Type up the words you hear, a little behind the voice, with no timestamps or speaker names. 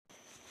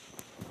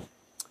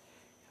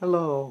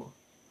Hello,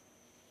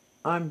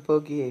 I'm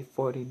Boogie a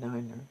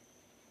 49er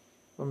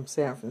from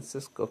San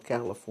Francisco,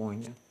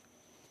 California.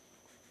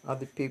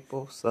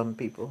 Some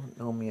people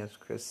know me as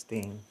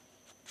Christine.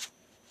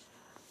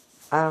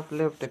 I've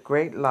lived a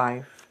great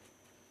life,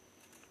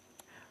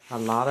 a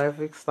lot of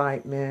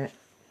excitement.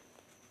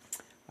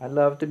 I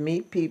love to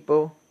meet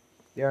people.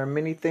 There are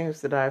many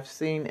things that I've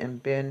seen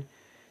and been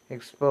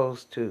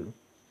exposed to.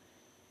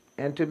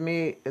 And to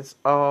me, it's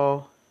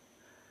all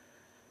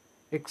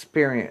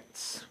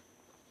experience,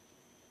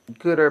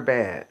 good or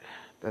bad.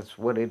 That's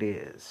what it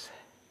is.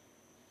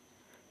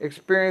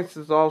 Experience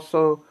is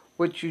also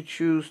what you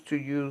choose to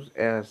use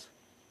as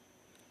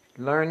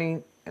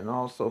learning and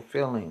also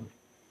feeling.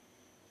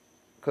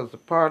 Because a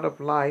part of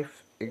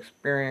life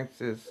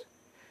experiences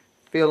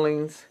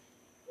feelings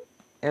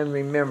and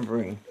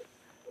remembering.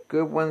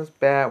 Good ones,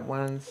 bad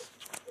ones,